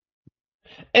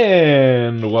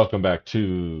And welcome back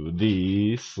to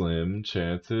the Slim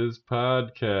Chances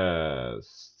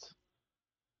Podcast,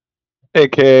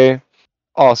 aka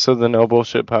also the No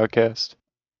Bullshit Podcast.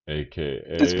 It's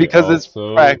aka because it's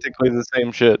also practically the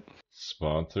same shit.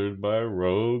 sponsored by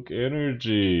Rogue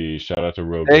Energy. Shout out to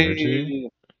Rogue Energy. Hey,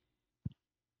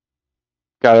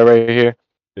 got it right here.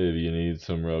 If you need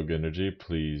some Rogue Energy,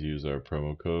 please use our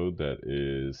promo code that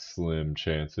is Slim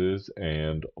Chances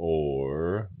and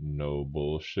or no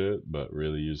bullshit, but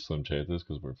really use Slim Chances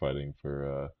because we're fighting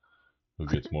for who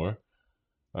gets more.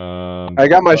 I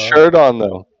got my But shirt on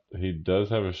though. he does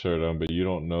have a shirt on, but you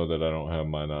don't know that I don't have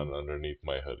mine on underneath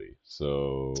my hoodie.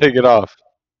 So Take it off.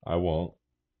 I won't.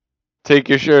 Take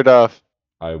your shirt off.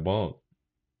 I won't.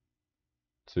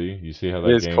 See? You see how It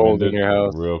that is game cold in ended your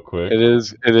house. real quick? It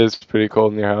is pretty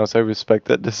cold in your house. I respect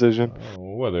that decision.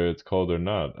 Whether it's cold or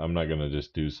not, I'm not gonna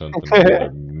just do something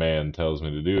another man tells me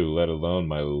to do, let alone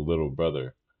my little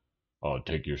brother. Oh,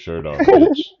 take your shirt off,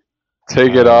 bitch.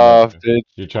 Take it I ain't off, never. bitch.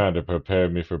 You're trying to prepare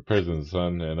me for prison,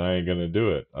 son, and I ain't gonna do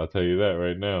it. I'll tell you that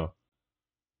right now.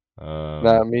 Um,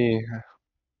 Not me.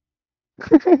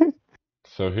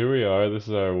 So here we are. This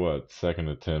is our second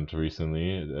attempt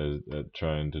recently at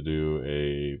trying to do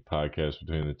a podcast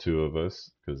between the two of us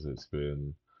because it's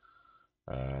been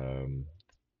um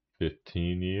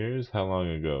 15 years. How long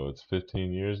ago? It's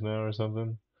 15 years now or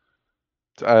something.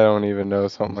 I don't even know, It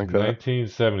something was like that.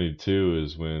 1972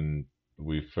 is when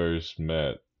we first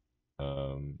met.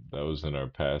 That was in our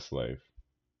past life,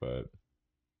 but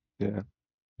Yeah.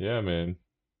 yeah, man,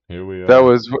 here we That are.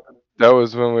 was that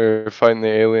was when we were fighting the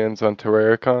aliens on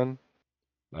Terraricon.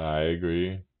 I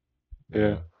agree. Yeah.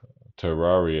 Yeah,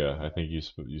 Terraria. I think you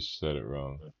said it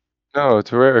wrong. No,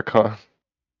 Terraricon.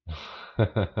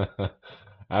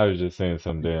 I was just saying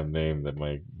some damn name that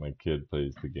my kid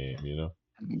plays the game, you know?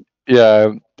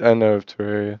 Yeah, I know of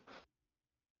Terraria.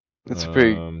 It's a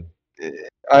pretty. Um,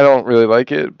 I don't really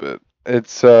like it, but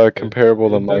it's it comparable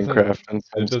to it doesn't Minecraft in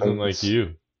some it doesn't like sense.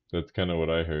 you. That's kind of what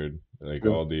I heard. Like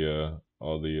Yeah. all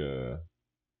the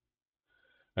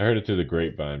I heard it through the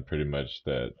grapevine pretty much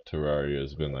that Terraria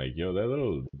has been like, yo, that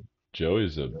little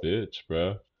Joey's a bitch,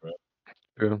 bro.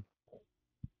 Yeah.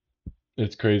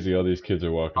 It's crazy. Fuck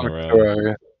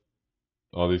Terraria.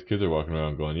 All these kids are walking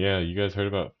around going, yeah, you guys heard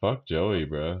about fuck Joey,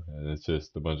 bro? And it's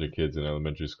just a bunch of kids in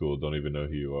elementary school don't even know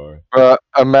who you are.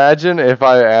 Imagine if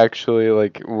I actually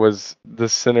like was the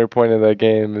center point of that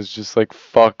game is just like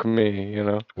fuck me, you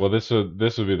know? Well, this would be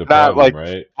the Not problem, like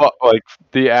right? like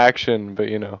the action, but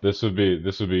you know. This would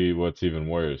be what's even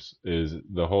worse is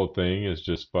the whole thing is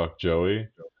just fuck Joey,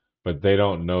 but they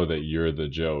don't know that you're the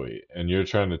Joey, and you're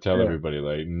trying to tell Yeah. everybody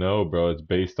like, no, bro, it's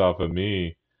based off of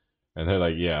me, and they're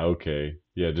like, yeah, okay,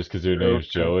 yeah, just because your name's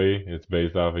Okay. Joey, it's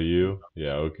based off of you,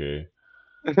 yeah, okay,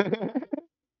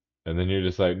 and then you're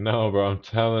just like, no, bro, I'm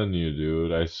telling you,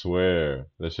 dude, I swear,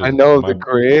 that's I just know the my.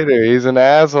 creator. He's an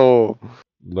asshole.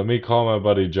 Let me call my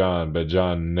buddy John, but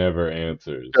John never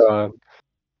answers. God.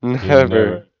 He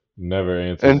Never. never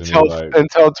answers, and Until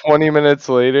you're like, 20 minutes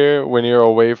later when you're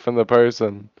away from the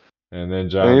person. and then And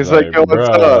John's he's like, like, "Yo, what's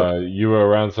up?" bruh, you were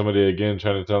around somebody again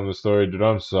trying to tell them the story, dude.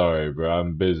 I'm sorry, bro.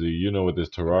 I'm busy. You know what this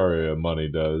Terraria money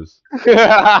does, you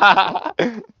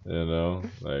know?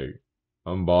 Like,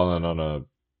 I'm balling on a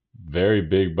very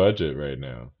big budget right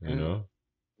now, you know?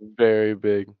 Very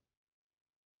big.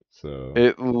 So,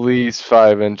 At least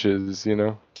 5 inches, you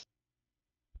know?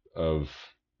 of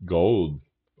gold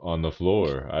on the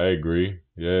floor. I agree.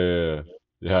 Yeah,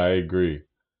 yeah, I agree.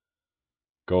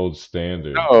 Gold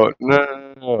standard.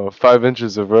 No. 5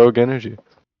 inches of rogue energy.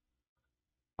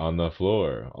 On the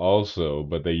floor also,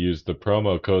 but they used the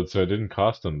promo code, so it didn't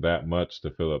cost them that much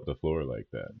to fill up the floor like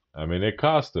that. I mean, it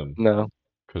cost them No.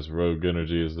 because Rogue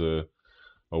Energy is a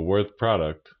worth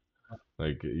product.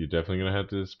 Like, you're definitely gonna have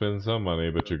to spend some money,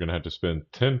 but you're gonna have to spend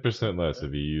 10% less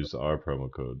if you use our promo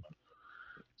code.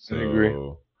 I agree.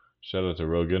 So, shout out to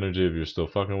Rogue Energy if you're still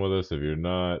fucking with us. If you're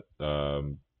not,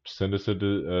 send us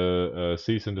a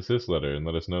cease and desist letter and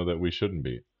let us know that we shouldn't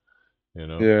be. You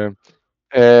know. Yeah.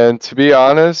 And to be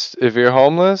honest, if you're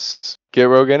homeless, get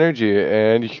rogue energy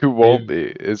and you won't If be.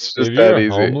 It's just if that you're easy.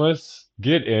 homeless,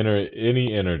 get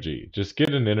any energy. Just get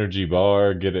an energy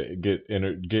bar. Get Rogue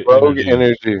energy.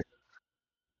 energy.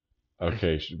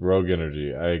 Okay, Rogue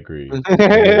Energy. I agree.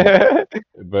 And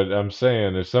but I'm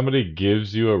saying if somebody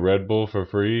gives you a Red Bull for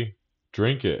free,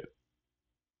 drink it.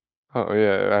 Oh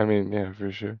yeah, I mean, yeah,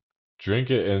 for sure. Drink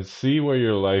it and see where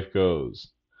your life goes.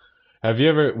 Have you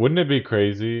ever? Wouldn't it be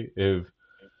crazy if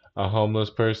a homeless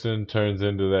person turns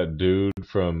into that dude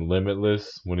from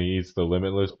Limitless when he eats the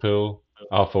Limitless pill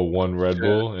off of one Red Yeah.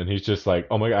 Bull, and he's just like,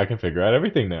 "Oh my God, I can figure out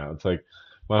everything now." It's like,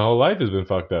 My whole life has been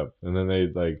fucked up. And then they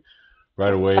like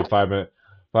right away 5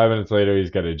 minutes later he's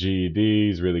got a GED.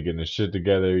 He's really getting his shit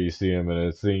together. You see him in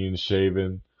a scene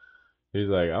shaving. He's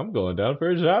like, I'm going down for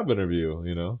a job interview.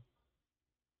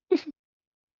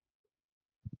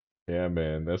 Yeah,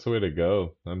 man, that's the way to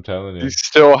go. I'm telling you. He's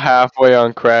still halfway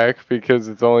on crack because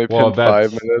it's only Well, been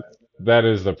 5 minutes. that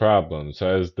is the problem. So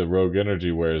as the rogue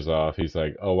energy wears off, he's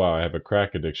like, "Oh wow, I have a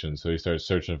crack addiction." So he starts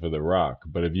searching for the rock.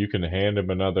 But if you can hand him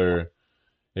another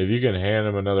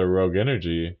rogue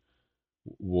energy,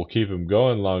 we'll keep him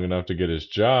going long enough to get his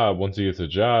job. Once he gets a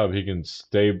job, he can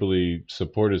stably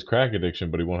support his crack addiction,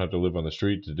 but he won't have to live on the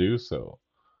street to do so.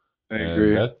 I And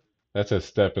agree. that's a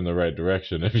step in the right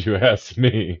direction, if you ask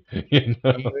me. You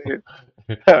know.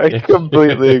 I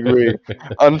completely agree.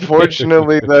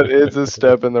 Unfortunately, that is a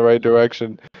step in the right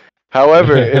direction.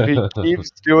 However, if he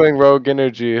keeps doing rogue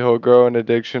energy, he'll grow an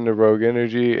addiction to rogue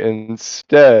energy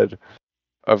instead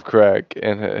of crack,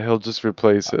 and he'll just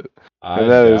replace it. I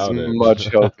And that is doubt it. much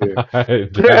healthier. I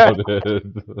doubt it.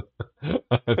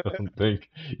 I don't think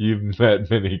you've met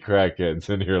many crackheads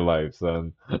in your life,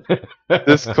 son.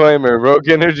 Disclaimer, rogue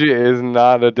energy is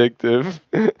not addictive.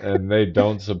 And they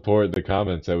don't support the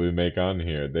comments that we make on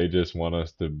here. They just want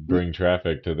us to bring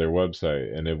traffic to their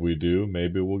website. And if we do,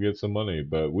 maybe we'll get some money,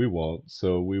 but we won't,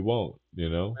 so we won't. We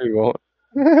won't.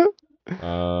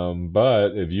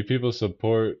 But if you people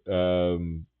support,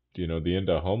 the end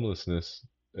of homelessness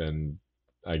and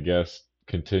I guess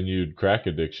continued crack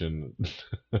addiction,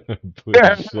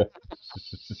 please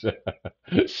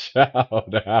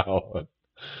shout out,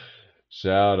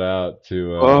 shout out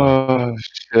to. Oh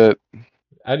shit.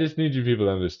 I just need you people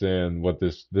to understand what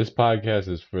this podcast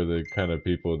is for the kind of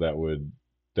people that would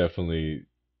definitely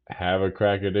have a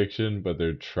crack addiction, but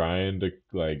they're trying to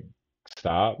like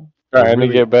stop. They're Trying to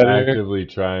really get better. actively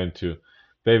trying to.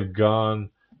 They've gone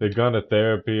they've gone to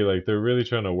therapy, like they're really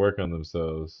trying to work on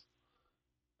themselves,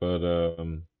 but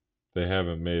they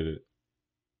haven't made it.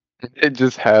 It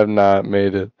just have not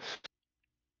made it.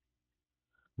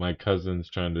 My cousin's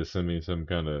trying to send me some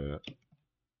kind of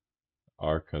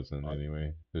our cousin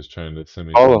anyway, is trying to send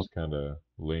me Call some him. kind of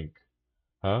link.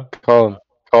 Huh? Call him.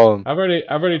 Call him. I've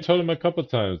already told him a couple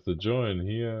times to join.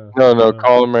 No, I don't no, know.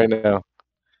 call him right now.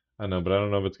 I know, but I don't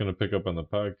know if it's gonna pick up on the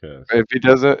podcast. If he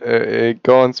doesn't,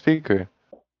 go on speaker.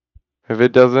 If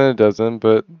it doesn't, it doesn't.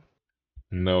 But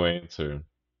No answer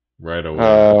right away.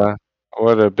 uh,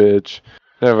 what a bitch.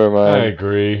 Never I mind.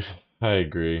 agree. I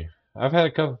agree. I've had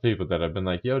a couple people that have been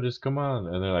like, "Yo, just come on,"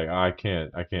 and they're like, oh, I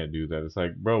can't do that." It's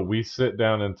like, bro, we sit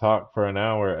down and talk for an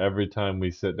hour every time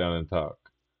we sit down and talk.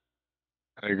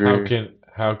 I How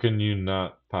agree. can you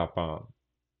not pop on?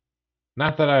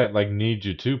 Not that I like need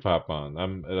you to pop on.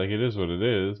 I'm like it is what it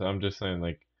is. I'm just saying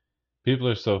like people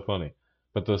are so funny,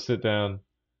 but they'll sit down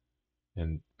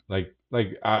and I'm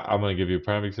gonna give you a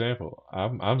prime example.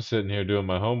 I'm sitting here doing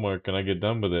my homework and I get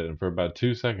done with it, and for about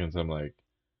 2 seconds I'm like,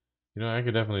 I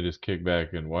could definitely just kick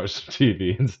back and watch some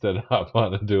TV instead of hop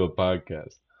on and do a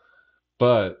podcast.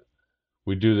 But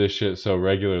we do this shit so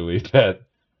regularly that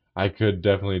I could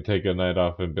definitely take a night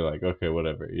off and be like, okay,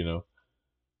 whatever.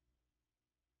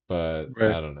 But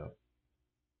Right. I don't know.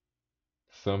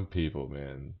 Some people,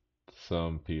 man.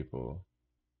 Some people.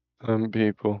 Some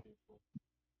people.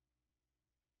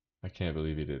 I can't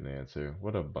believe he didn't answer.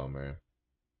 What a bummer.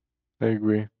 I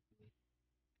agree.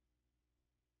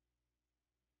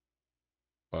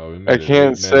 Wow, we I made it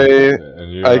can't 8 minutes say.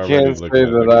 and you're I already can't looking say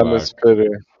at the that I'm a clock.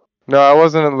 spitter. No, I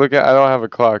wasn't looking. I don't have a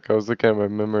clock. I was looking at my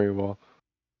memory wall.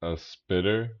 A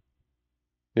spitter?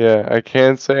 Yeah, I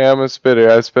can't say I'm a spitter.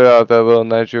 I spit out that little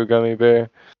nitro gummy bear.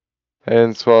 I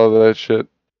didn't swallow that shit.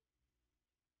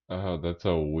 Oh, that's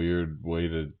a weird way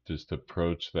to just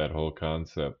approach that whole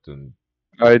concept and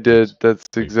I did. ex That's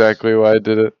ex exactly why I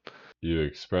did it. you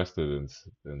expressed it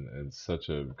in such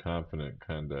a confident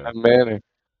kind of I'm manner.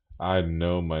 I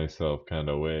know myself kind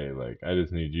of way. Like I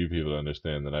just need you people to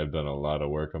understand that I've done a lot of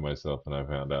work on myself and I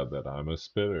found out that I'm a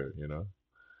spitter.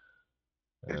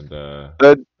 And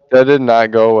That that did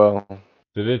not go well.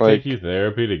 did it take you Like,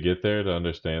 therapy to get there to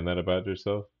understand that about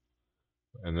yourself?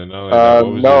 And then not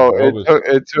only that, no, what was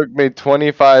it took me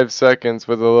 25 seconds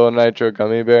with a little nitro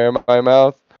gummy bear in my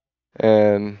mouth,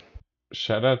 and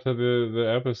shout out to the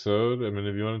episode. I mean,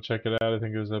 if you want to check it out, I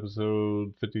think it was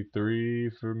episode 53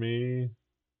 for me.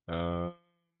 Um,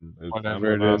 I'm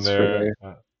whatever not it on is for there.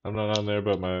 me. I'm not on there,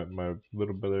 but my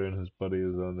little brother and his buddy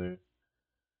is on there.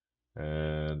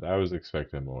 And I was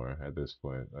expecting more at this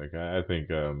point. Like I think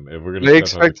if we're gonna They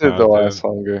step up the expected it to last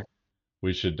content, longer.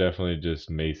 we should definitely just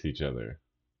mace each other.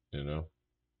 You know,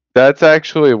 That's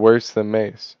actually worse than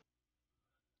mace.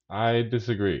 I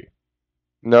disagree.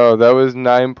 No, that was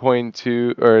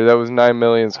 9.2, or that was 9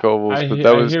 million Scovilles, but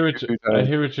that I was hear what two I times.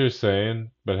 hear what you're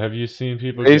saying, but have you seen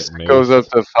people Base get goes up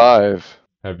maced? to 5.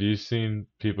 Have you seen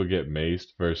people get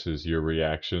maced versus your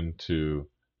reaction to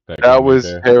that That gun right was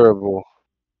there? terrible.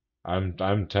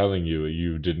 I'm telling you,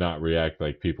 you did not react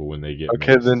like people when they get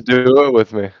Okay, then maced. do it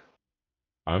with me.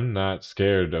 I'm not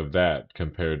scared of that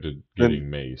compared to Then getting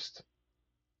maced.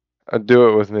 do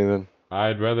it with me then.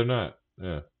 I'd rather not.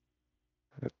 Yeah.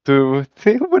 Do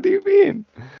what do you mean?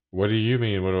 What do you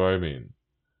mean? What do I mean?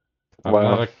 I'm not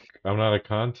Wow. a I'm not a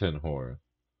content whore,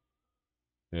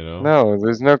 you know? No,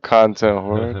 there's no content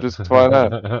horror. Just why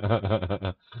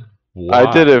not? Why? I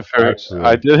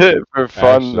Actually, did it for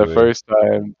fun the actually, first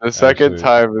time. The second actually,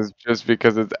 time is just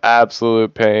because it's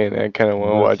absolute pain. I kind of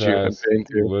want to watch you in pain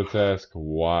too. let's ask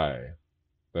why.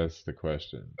 That's the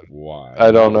question. Why?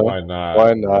 I don't Not know. why not,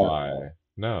 Why not? why?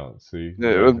 No, see,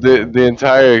 black and The white. the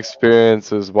entire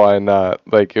experience is why not.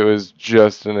 Like it was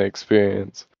just an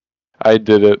experience. I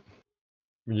did it.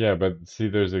 Yeah, but see,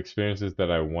 there's experiences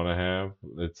that I want to have.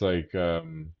 It's like,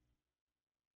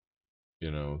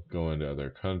 going to other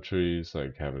countries,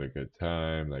 like having a good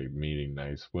time, like meeting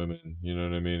nice women, you know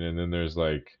what I mean? And then there's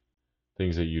like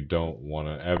things that you don't want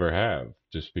to ever have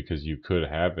just because you could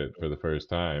have it for the first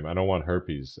time. I don't want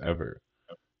herpes ever.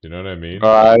 You know what I mean?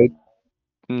 I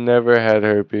never had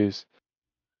herpes.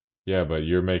 Yeah, but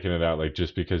you're making it out like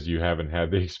just because you haven't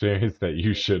had the experience that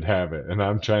you should have it. And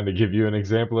I'm trying to give you an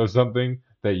example of something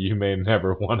that you may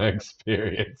never want to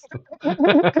experience.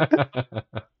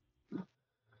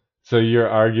 So your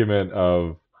argument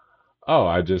of, oh,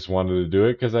 I just wanted to do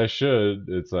it because I should,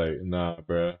 it's like, nah,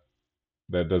 bruh,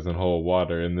 that doesn't hold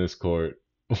water in this court.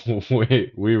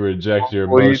 We reject your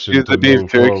Will you motion do to the beef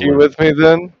move jerky forward. with me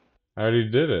then? I already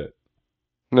did it.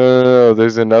 No, no, no.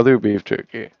 There's another beef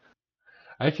jerky.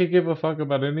 I could give a fuck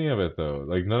about any of it though.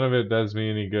 Like none of it does me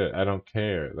any good. I don't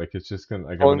care. Like it's just gonna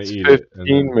like I'm gonna One's eat it and 15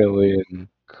 then million.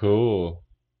 cool.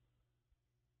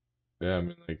 Yeah, I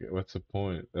mean like what's the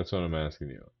point? That's what I'm asking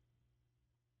you.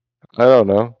 I don't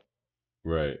know.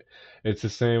 Right. It's the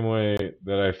same way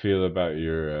that I feel about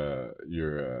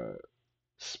your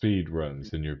speed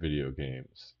runs in your video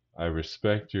games. I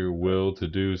respect your will to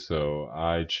do so.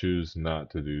 I choose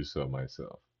not to do so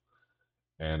myself,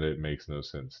 and it makes no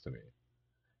sense to me.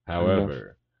 Fair enough.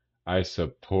 However, I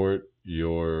support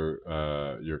your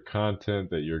content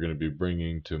that you're going to be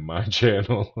bringing to my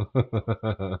channel.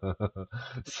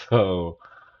 So,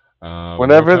 more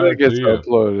Whenever power that to gets you.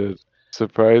 uploaded,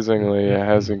 surprisingly, it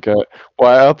hasn't got.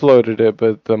 Well, I uploaded it,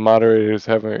 but the moderators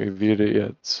haven't reviewed it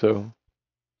yet, so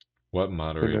What who knows?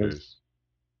 moderators?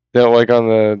 Yeah, like on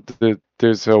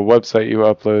there's a website you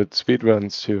upload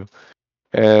speedruns to,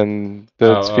 and Oh,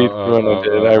 the speed oh, oh, run I oh,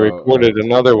 did, I oh, oh, recorded oh.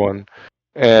 another one,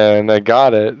 and I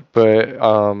got it, but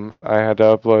I had to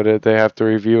upload it. They have to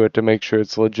review it to make sure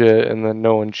it's legit, and then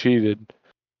no one cheated,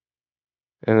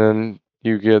 and then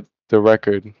you get the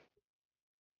record.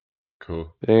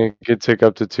 Cool. And it could take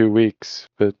up to 2 weeks,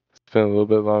 but it's been a little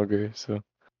bit longer, so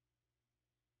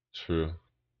True.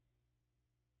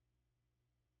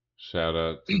 Shout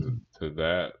out to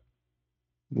that.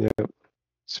 yeah.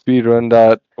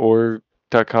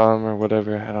 Speedrun.org.com or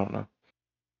whatever, I don't know.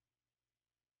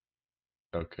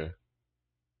 Okay.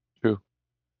 True.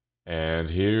 And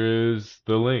here is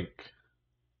the link.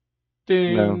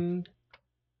 No. Ding.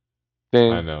 I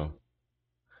Dang. know.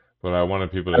 But I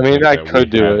wanted people I to mean, think I that we could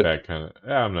do had it. that kind of.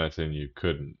 I'm not saying you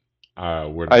couldn't.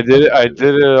 We're I not did it. going I to.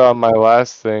 did it on my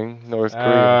last thing, North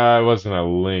Korea. It wasn't a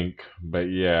link, but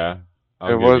yeah, I'll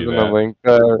It give you wasn't a that. link.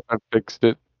 I fixed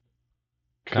it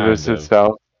because I Kind said of.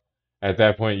 south. At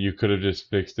that point, you could have just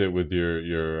fixed it with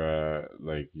your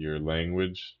like your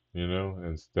language,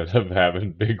 instead of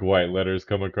having big white letters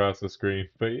come across the screen.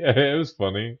 But yeah, it was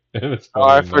funny. It was Oh,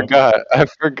 funny I enough. forgot. I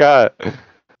forgot.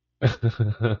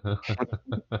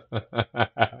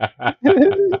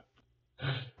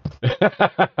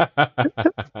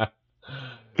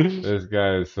 This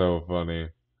guy is so funny.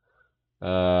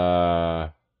 Uh,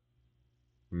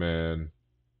 man.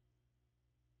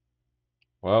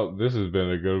 Well, this has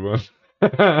been a good one.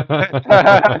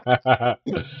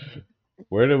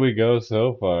 Where did we go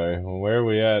so far? Where are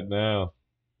we at now?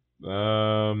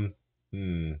 Um,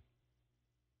 hmm.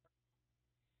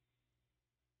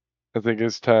 I think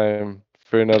it's time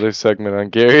for another segment on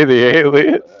Gary the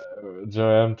Alien.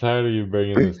 Joey, I'm tired of you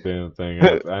bringing this damn thing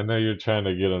up. I know you're trying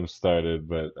to get them started,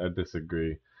 but I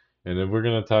disagree. And if we're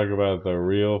gonna talk about the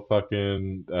real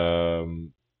fucking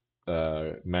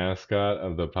mascot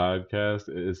of the podcast,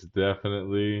 it's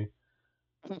definitely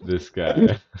this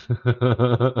guy.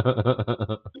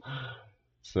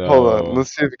 Hold on. So,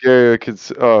 Let's see if Gary could.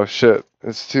 Oh shit!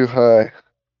 It's too high.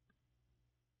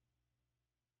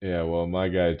 Yeah, well, my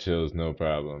guy chills no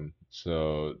problem.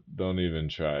 So don't even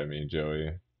try me,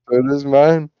 Joey. So does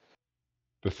mine.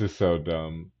 This is so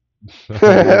dumb. You're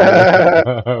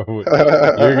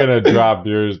gonna drop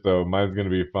yours though. Mine's gonna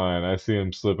be fine. I see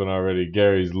him slipping already.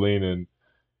 Gary's leaning.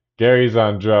 Gary's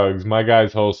on drugs. My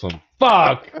guy's wholesome.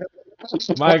 Fuck!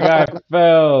 My guy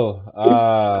fell.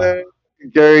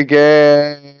 Gary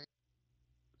Gang.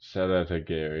 Shout out to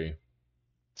Gary.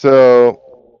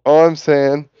 So, all I'm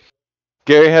saying,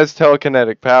 Gary has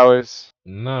telekinetic powers.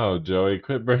 No, Joey,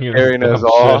 quit bringing this Gary knows dumb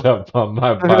shit all. up on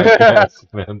my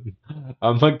podcast, man.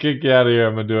 I'm gonna kick you out of here.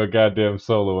 I'm gonna do a goddamn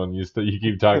solo, and you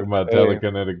keep talking about Hey,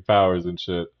 telekinetic powers and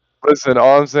shit. listen,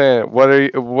 all I'm saying, what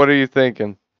are you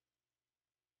thinking?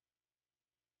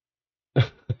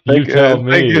 You tell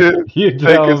me. You Think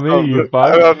tell of me, you something. I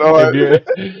fuck. don't know.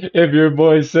 If your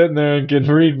boy's sitting there and can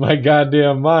read my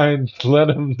goddamn mind, let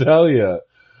him tell you.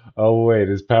 Oh wait,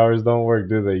 his powers don't work,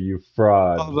 do they? You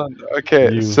fraud. Hold on.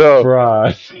 Okay, You so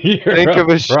fraud. You're think a of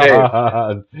a shape.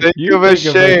 fraud. Think You of a think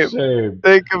of a shape. shape.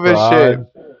 Think of a shape. Fraud.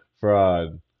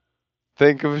 Fraud.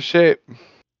 Think of a shape.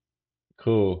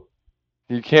 Cool.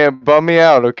 You can't bum me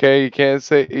out, okay? You can't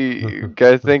say. You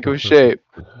gotta think of a shape.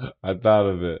 I thought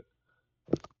of it.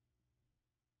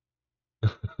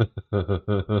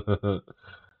 All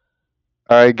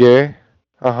right, Gary.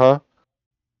 Uh huh.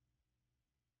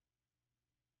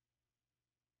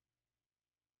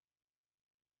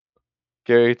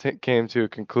 Gary came to a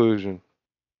conclusion.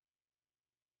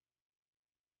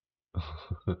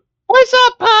 What's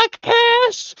up,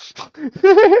 podcast?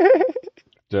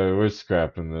 Joey, we're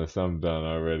scrapping this. I'm done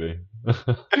already.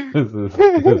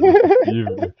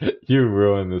 You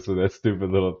ruined this with that stupid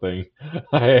little thing.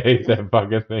 I hate that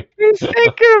fucking thing. He's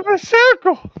thinking of a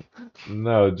circle.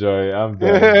 No, Joey, I'm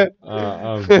done.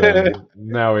 I'm done.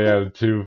 Now we have two